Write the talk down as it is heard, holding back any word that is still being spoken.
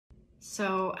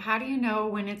So how do you know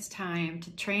when it's time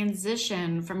to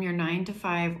transition from your 9 to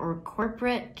 5 or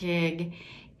corporate gig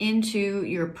into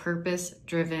your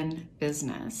purpose-driven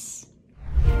business?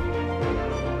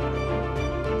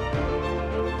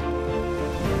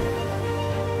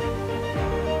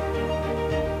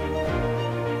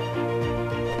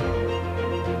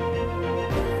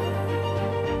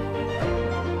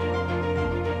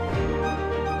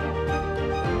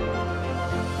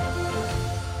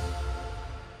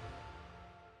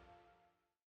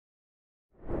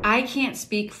 I can't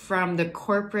speak from the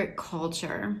corporate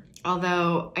culture,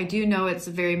 although I do know it's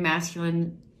a very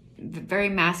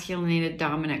masculinated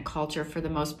dominant culture for the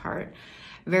most part,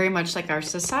 very much like our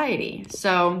society.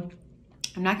 So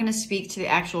I'm not going to speak to the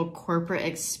actual corporate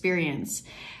experience.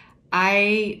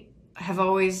 I have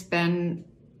always been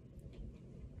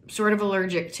sort of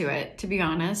allergic to it, to be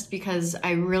honest, because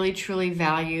I really truly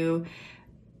value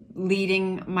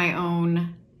leading my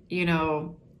own,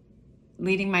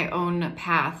 leading my own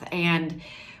path and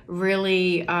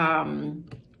really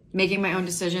making my own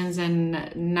decisions,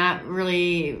 and not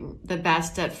really the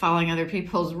best at following other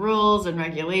people's rules and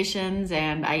regulations.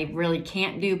 And I really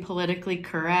can't do politically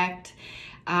correct.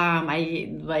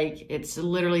 It's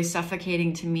literally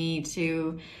suffocating to me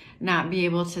to not be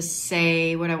able to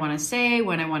say what I want to say,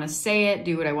 when I want to say it,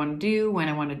 do what I want to do, when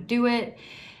I want to do it.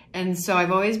 And so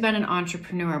I've always been an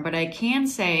entrepreneur, but I can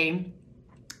say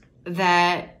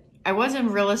that I was in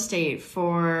real estate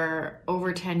for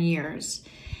over 10 years.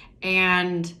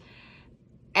 And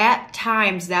at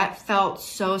times that felt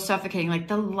so suffocating. Like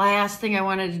the last thing I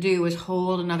wanted to do was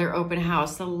hold another open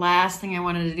house. The last thing I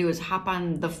wanted to do was hop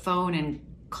on the phone and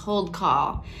cold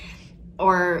call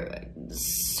or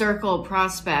circle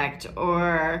prospect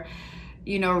or,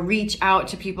 reach out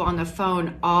to people on the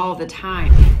phone all the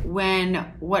time.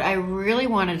 When what I really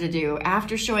wanted to do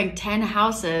after showing 10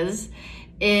 houses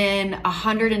in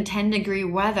 110-degree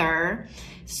weather,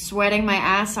 sweating my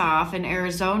ass off in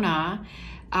Arizona.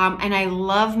 And I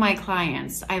love my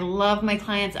clients. I love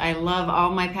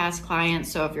all my past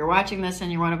clients. So if you're watching this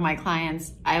and you're one of my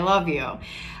clients, I love you.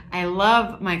 I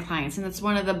love my clients. And that's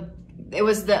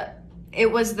it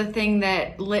was the thing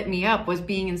that lit me up, was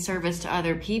being in service to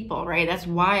other people, right? That's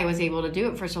why I was able to do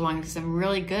it for so long, because I'm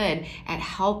really good at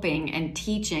helping and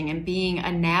teaching and being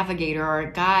a navigator or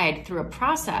a guide through a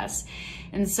process.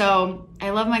 And so I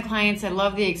love my clients, I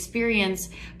love the experience,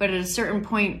 but at a certain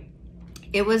point,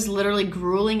 it was literally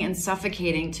grueling and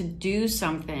suffocating to do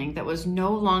something that was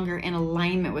no longer in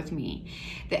alignment with me.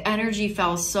 The energy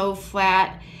fell so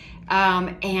flat,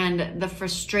 and the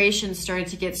frustration started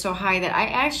to get so high that I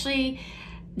actually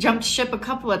jumped ship a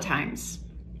couple of times.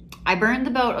 I burned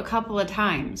the boat a couple of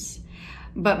times,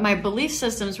 but my belief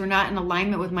systems were not in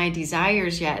alignment with my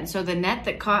desires yet. And so the net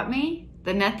that caught me,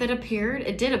 the net that appeared,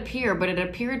 it did appear, but it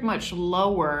appeared much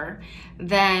lower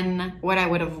than what I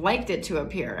would have liked it to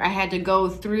appear. I had to go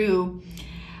through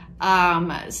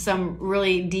some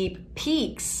really deep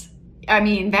valleys,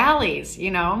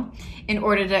 in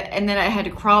order to, and then I had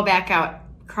to crawl back up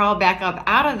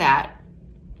out of that,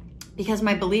 because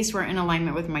my beliefs were in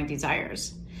alignment with my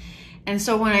desires. And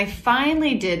so when I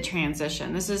finally did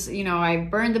transition, this is, I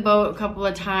burned the boat a couple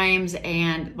of times,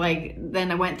 and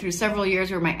then I went through several years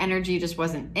where my energy just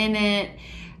wasn't in it.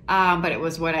 But it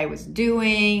was what I was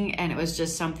doing, and it was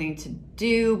just something to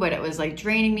do, but it was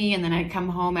draining me. And then I'd come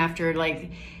home after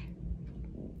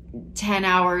 10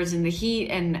 hours in the heat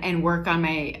and work on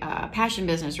my passion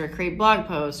business, or create blog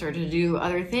posts, or to do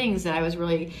other things that I was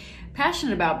really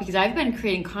passionate about, because I've been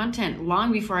creating content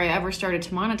long before I ever started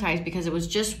to monetize, because it was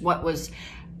just what I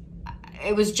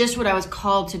was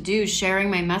called to do, sharing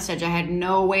my message. I had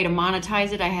no way to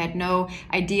monetize it. I had no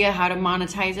idea how to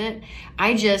monetize it.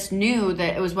 I just knew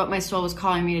that it was what my soul was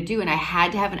calling me to do, and I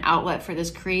had to have an outlet for this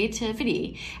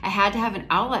creativity. I had to have an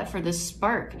outlet for this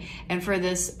spark and for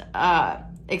this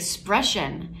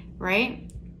expression, right?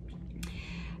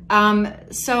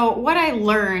 So what I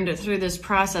learned through this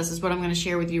process is what I'm going to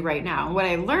share with you right now. What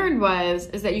I learned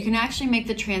is that you can actually make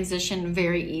the transition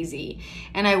very easy.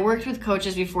 And I worked with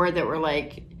coaches before that were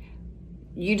like,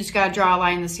 you just got to draw a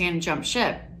line in the sand and jump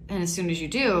ship. And as soon as you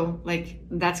do,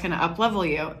 that's going to up level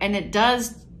you. And it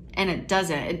does, and it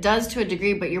doesn't. It does to a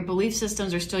degree, but your belief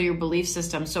systems are still your belief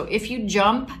systems. So if you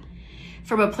jump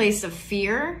from a place of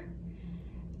fear,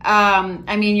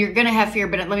 you're going to have fear,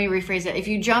 but let me rephrase it. If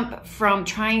you jump from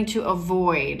trying to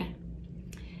avoid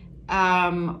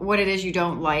what it is you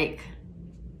don't like,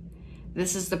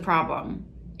 this is the problem.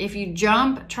 If you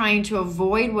jump trying to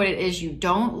avoid what it is you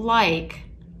don't like,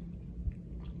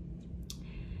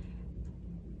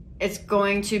 it's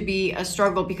going to be a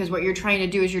struggle, because what you're trying to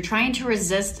do is you're trying to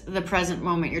resist the present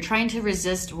moment. You're trying to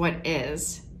resist what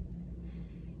is,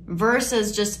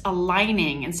 versus just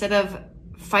aligning. Instead of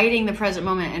fighting the present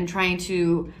moment and trying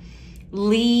to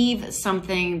leave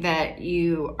something that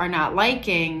you are not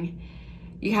liking,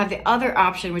 you have the other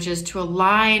option, which is to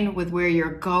align with where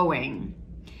you're going.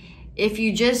 If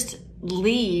you just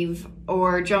leave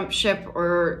or jump ship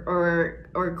or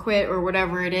quit or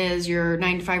whatever it is, your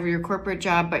 9-to-5 or your corporate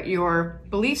job, but your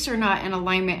beliefs are not in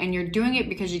alignment and you're doing it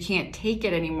because you can't take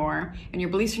it anymore, and your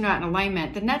beliefs are not in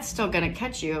alignment, then that's still going to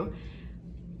catch you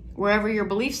wherever your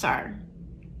beliefs are.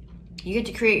 You get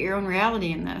to create your own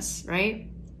reality in this, right?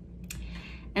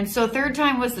 And so third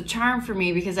time was the charm for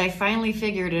me, because I finally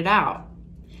figured it out.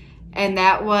 And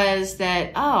that was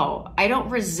that, oh, I don't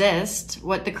resist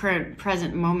what the current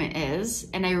present moment is.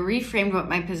 And I reframed what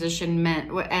my position meant,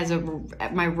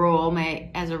 my role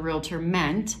as a realtor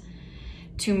meant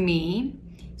to me,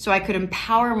 so I could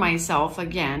empower myself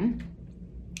again,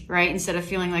 right? Instead of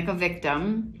feeling like a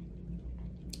victim.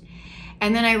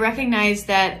 And then I recognized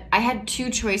that I had two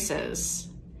choices.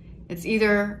 It's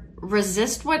either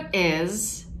resist what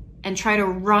is and try to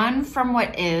run from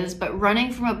what is, but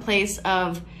running from a place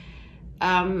of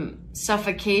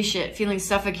suffocation, feeling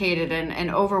suffocated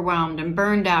and overwhelmed and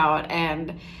burned out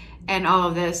and all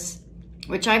of this,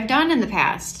 which I've done in the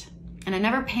past, and it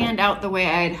never panned out the way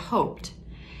I had hoped.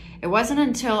 It wasn't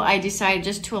until I decided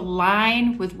just to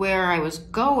align with where I was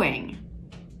going.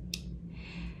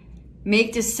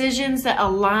 Make decisions that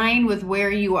align with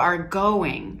where you are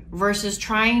going, versus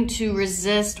trying to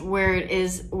resist where it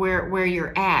is, where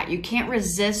you're at. You can't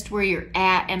resist where you're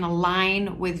at and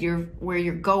align with where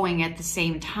you're going at the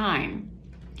same time.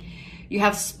 You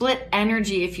have split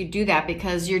energy if you do that,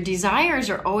 because your desires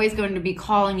are always going to be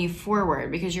calling you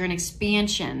forward, because you're in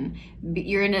expansion.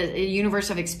 You're in a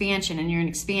universe of expansion, and you're an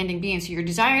expanding being. So your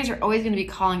desires are always going to be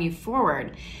calling you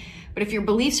forward. But if your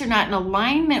beliefs are not in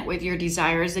alignment with your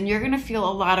desires, then you're going to feel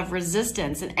a lot of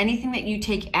resistance. And anything that you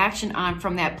take action on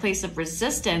from that place of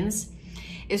resistance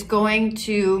is going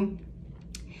to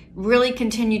really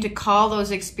continue to call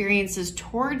those experiences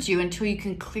towards you until you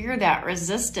can clear that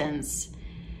resistance,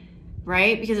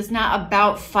 right? Because it's not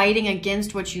about fighting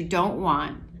against what you don't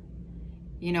want,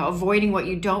 you know, avoiding what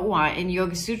you don't want. In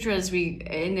Yoga Sutras,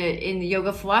 in the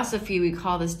yoga philosophy, we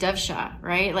call this devsha,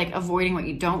 right? Like avoiding what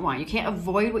you don't want. You can't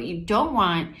avoid what you don't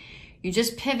want. You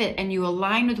just pivot and you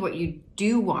align with what you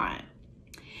do want.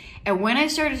 And when I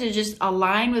started to just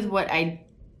align with what I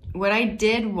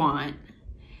did want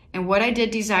and what I did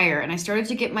desire, and I started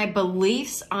to get my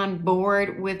beliefs on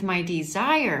board with my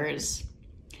desires,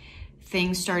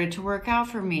 things started to work out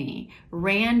for me.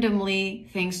 Randomly,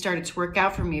 things started to work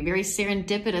out for me. Very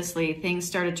serendipitously, things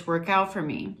started to work out for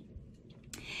me.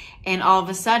 And all of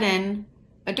a sudden,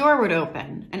 a door would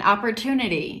open, an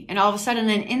opportunity, and all of a sudden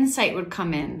an insight would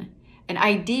come in, an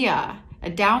idea, a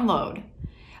download.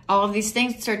 All of these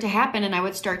things start to happen, and I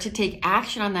would start to take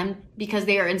action on them because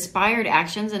they are inspired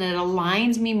actions, and it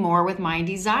aligns me more with my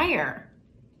desire,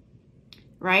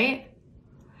 right?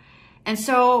 And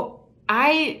so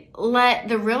I let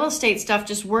the real estate stuff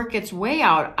just work its way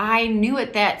out. I knew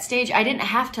at that stage I didn't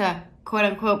have to, quote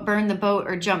unquote, burn the boat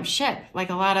or jump ship like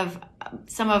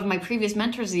some of my previous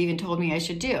mentors even told me I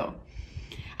should do.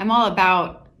 I'm all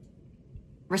about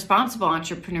responsible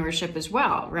entrepreneurship as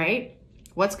well, right?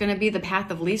 What's going to be the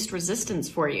path of least resistance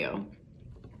for you,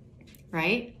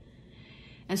 right?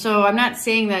 And so I'm not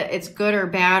saying that it's good or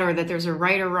bad or that there's a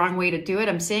right or wrong way to do it.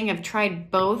 I'm saying I've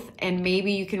tried both, and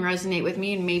maybe you can resonate with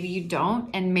me and maybe you don't,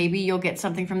 and maybe you'll get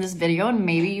something from this video and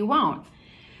maybe you won't.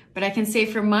 But I can say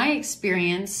from my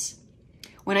experience,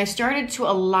 when I started to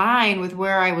align with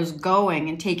where I was going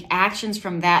and take actions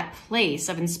from that place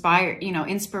of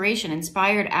inspiration,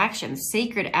 inspired actions,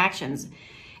 sacred actions,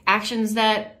 actions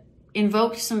that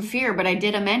invoked some fear, but I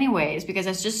did them anyways, because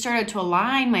I just started to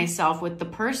align myself with the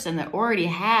person that already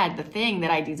had the thing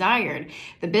that I desired,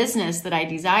 the business that I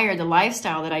desired, the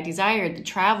lifestyle that I desired, the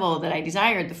travel that I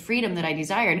desired, the freedom that I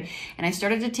desired. And I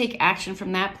started to take action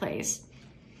from that place.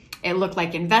 It looked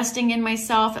like investing in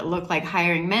myself. It looked like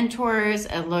hiring mentors.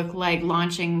 It looked like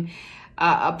launching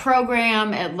a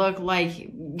program. It looked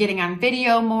like getting on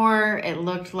video more. It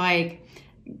looked like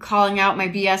calling out my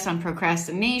BS on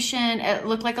procrastination. It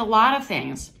looked like a lot of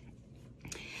things.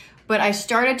 But I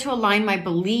started to align my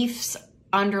beliefs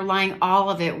underlying all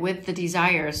of it with the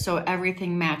desires, so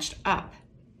everything matched up.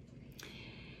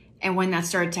 And when that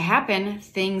started to happen,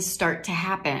 things start to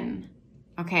happen,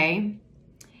 okay?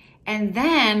 And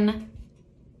then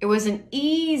it was an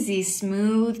easy,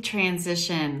 smooth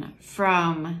transition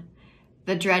from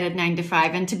the dreaded 9 to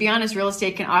 5. And to be honest, real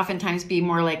estate can oftentimes be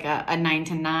more like a 9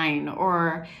 to 9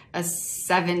 or a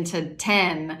 7 to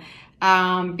 10.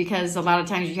 Because a lot of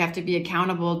times you have to be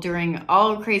accountable during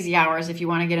all crazy hours if you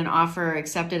want to get an offer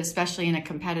accepted, especially in a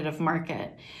competitive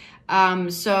market.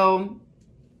 So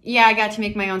yeah, I got to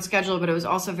make my own schedule, but it was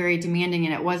also very demanding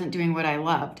and it wasn't doing what I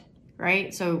loved,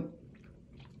 right? So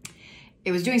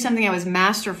it was doing something I was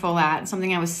masterful at,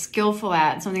 something I was skillful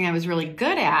at, something I was really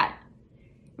good at,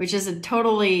 which is a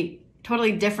totally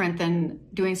different than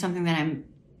doing something that I'm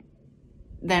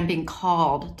being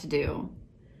called to do.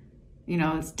 You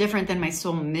know, it's different than my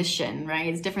soul mission, right?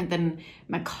 It's different than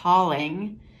my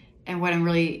calling and what I'm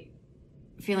really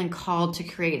feeling called to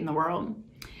create in the world.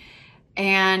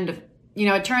 And, you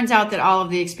know, it turns out that all of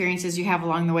the experiences you have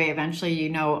along the way, eventually, you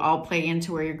know, all play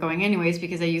into where you're going anyways,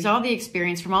 because I use all the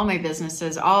experience from all my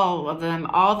businesses, all of them,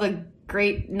 all the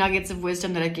great nuggets of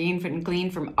wisdom that I've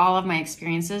gleaned from all of my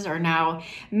experiences are now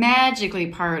magically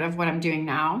part of what I'm doing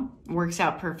now. It works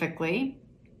out perfectly,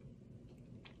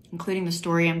 including the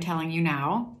story I'm telling you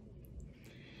now.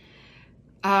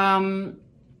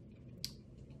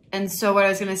 And so what I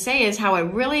was going to say is how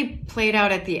it really played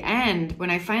out at the end when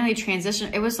I finally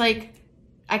transitioned. It was like,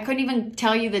 I couldn't even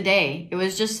tell you the day. It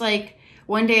was just like,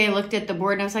 one day I looked at the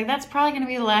board and I was like, that's probably going to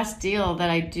be the last deal that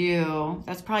I do.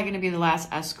 That's probably going to be the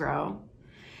last escrow.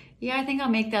 Yeah, I think I'll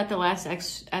make that the last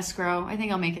escrow. I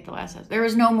think I'll make it the last escrow. There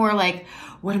was no more like,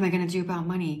 what am I going to do about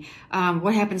money?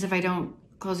 What happens if I don't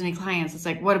close any clients? It's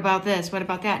like, what about this? What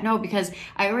about that? No, because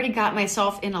I already got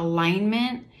myself in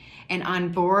alignment and on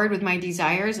board with my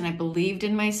desires, and I believed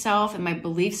in myself, and my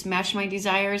beliefs matched my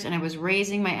desires, and I was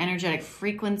raising my energetic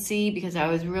frequency because I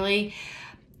was really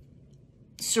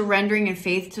surrendering in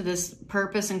faith to this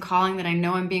purpose and calling that I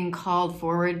know I'm being called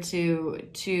forward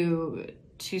to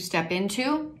step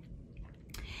into.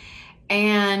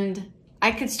 And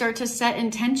I could start to set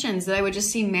intentions that I would just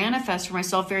see manifest for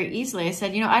myself very easily. I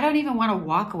said, you know, I don't even want to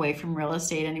walk away from real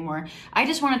estate anymore. I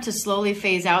just want it to slowly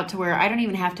phase out to where I don't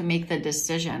even have to make the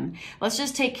decision. Let's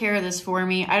just take care of this for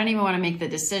me. I don't even want to make the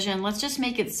decision. Let's just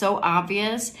make it so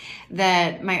obvious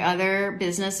that my other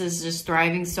business is just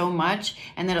thriving so much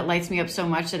and that it lights me up so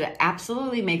much that it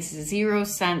absolutely makes zero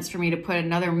sense for me to put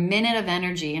another minute of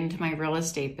energy into my real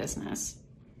estate business.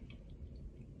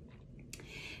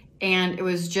 And it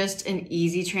was just an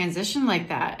easy transition like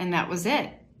that. And that was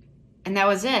it. And that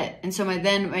was it. And so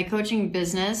my coaching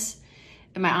business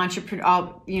and my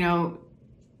entrepreneur, you know,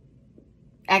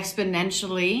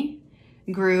 exponentially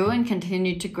grew and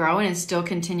continued to grow and is still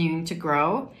continuing to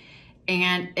grow.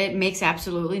 And it makes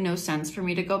absolutely no sense for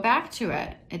me to go back to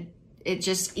it. It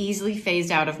just easily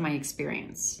phased out of my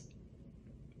experience.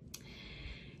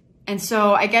 And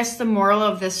so I guess the moral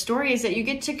of this story is that you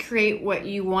get to create what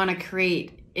you want to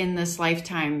create in this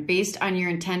lifetime based on your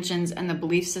intentions and the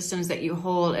belief systems that you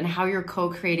hold and how you're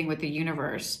co-creating with the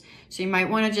universe. So you might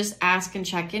want to just ask and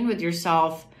check in with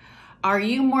yourself. Are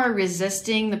you more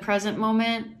resisting the present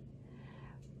moment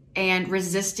and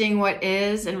resisting what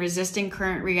is and resisting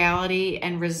current reality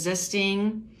and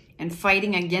resisting and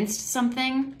fighting against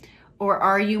something? Or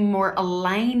are you more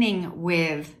aligning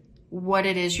with what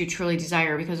it is you truly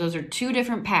desire? Because those are two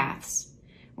different paths.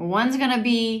 One's going to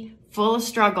be full of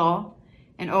struggle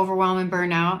and overwhelm and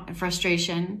burnout and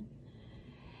frustration.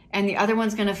 And the other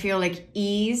one's gonna feel like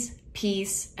ease,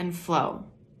 peace, and flow.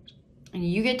 And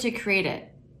you get to create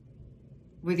it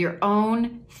with your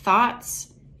own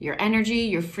thoughts, your energy,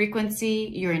 your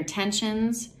frequency, your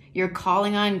intentions, your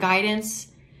calling on guidance,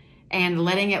 and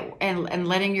letting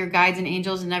your guides and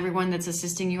angels and everyone that's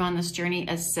assisting you on this journey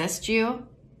assist you.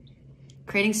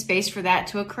 Creating space for that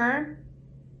to occur.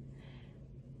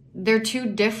 They're two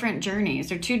different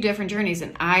journeys.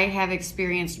 And I have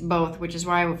experienced both, which is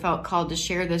why I felt called to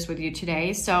share this with you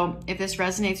today. So if this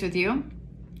resonates with you,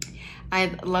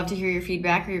 I'd love to hear your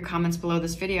feedback or your comments below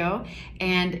this video.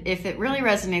 And if it really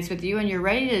resonates with you and you're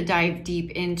ready to dive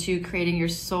deep into creating your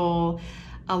soul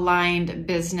aligned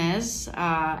business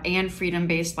and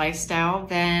freedom-based lifestyle,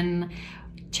 then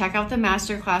check out the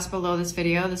masterclass below this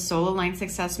video, the Soul Aligned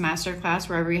Success Masterclass,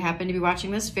 wherever you happen to be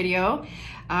watching this video.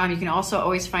 You can also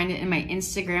always find it in my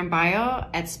Instagram bio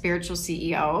at Spiritual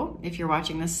CEO, if you're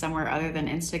watching this somewhere other than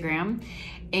Instagram.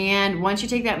 And once you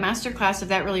take that masterclass, if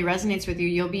that really resonates with you,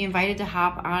 you'll be invited to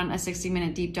hop on a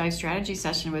 60-minute deep dive strategy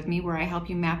session with me where I help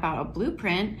you map out a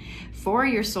blueprint for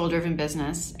your soul-driven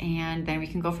business, and then we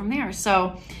can go from there.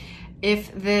 So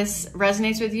if this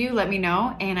resonates with you, let me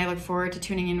know, and I look forward to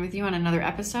tuning in with you on another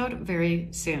episode very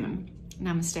soon.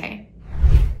 Namaste.